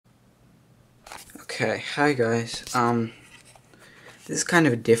Okay, hi guys. This is kind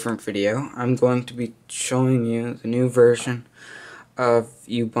of a different video. I'm going to be showing you the new version of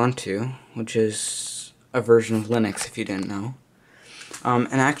Ubuntu, which is a version of Linux if you didn't know.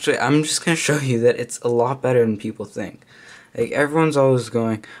 And actually, I'm just going to show you that it's a lot better than people think. Like, everyone's always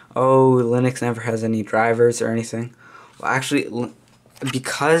going, oh, Linux never has any drivers or anything. Well, actually,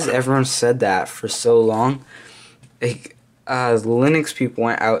 because everyone said that for so long, like, Linux people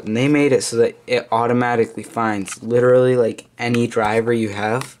went out and they made it so that it automatically finds literally like any driver you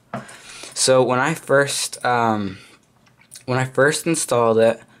have. So when I first installed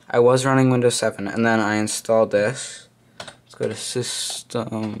it, I was running Windows 7, and then I installed this. Let's go to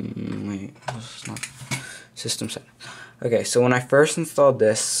system. Wait, this is not system settings. Okay, so when I first installed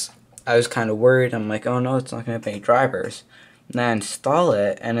this, I was kind of worried. I'm like, oh no, it's not gonna have any drivers. And I install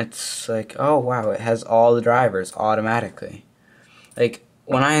it, and it's like, oh wow, it has all the drivers automatically. Like,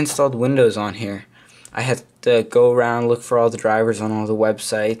 when I installed Windows on here, I had to go around, look for all the drivers on all the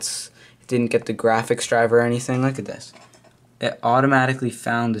websites. It didn't get the graphics driver or anything. Look at this. It automatically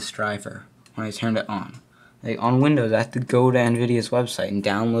found this driver when I turned it on. Like, on Windows, I had to go to NVIDIA's website and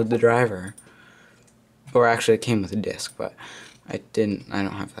download the driver. Or actually, it came with a disk, but I don't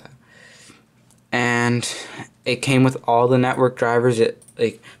have that. And it came with all the network drivers.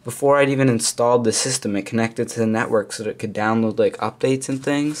 Like, before I'd even installed the system, it connected to the network so that it could download like updates and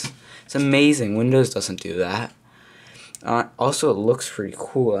things. It's amazing. Windows doesn't do that. Also, it looks pretty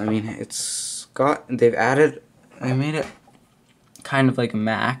cool. I mean, they made it kind of like a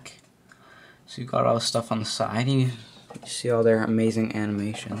Mac. So you got all the stuff on the side. You see all their amazing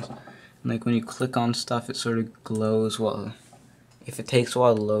animations. And like when you click on stuff, it sort of glows. Well, if it takes a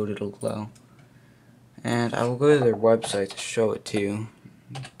while to load, it'll glow. And I will go to their website to show it to you.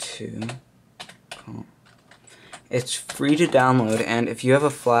 It's free to download, and if you have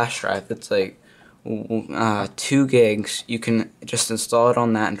a flash drive that's like 2 gigs, you can just install it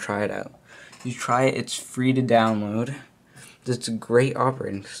on that and try it out. You try it, it's free to download. It's a great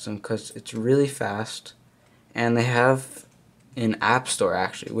operating system because it's really fast, and they have an app store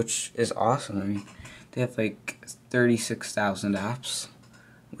actually, which is awesome. I mean, they have like 36,000 apps,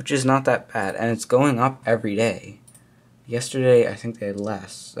 which is not that bad, and it's going up every day. Yesterday, I think they had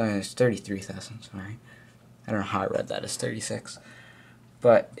less. It's 33,000, sorry. I don't know how I read that as 36.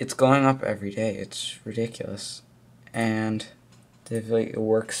 But it's going up every day. It's ridiculous. And they have like a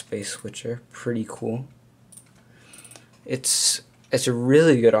workspace switcher. Pretty cool. It's a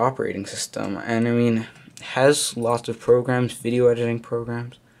really good operating system, and I mean, it has lots of programs, video editing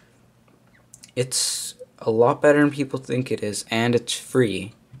programs. It's a lot better than people think it is, and it's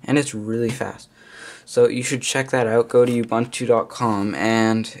free. And it's really fast. So you should check that out. Go to ubuntu.com,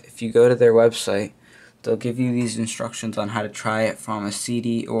 and if you go to their website, they'll give you these instructions on how to try it from a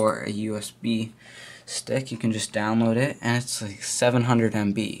CD or a USB stick. You can just download it, and it's like 700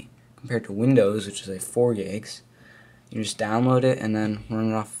 MB compared to Windows, which is like 4 gigs. You just download it and then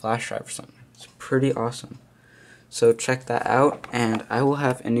run it off a flash drive or something. It's pretty awesome. So check that out, and I will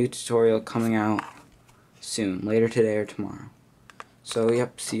have a new tutorial coming out soon, later today or tomorrow. So,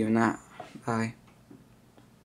 yep, see you in that. Bye.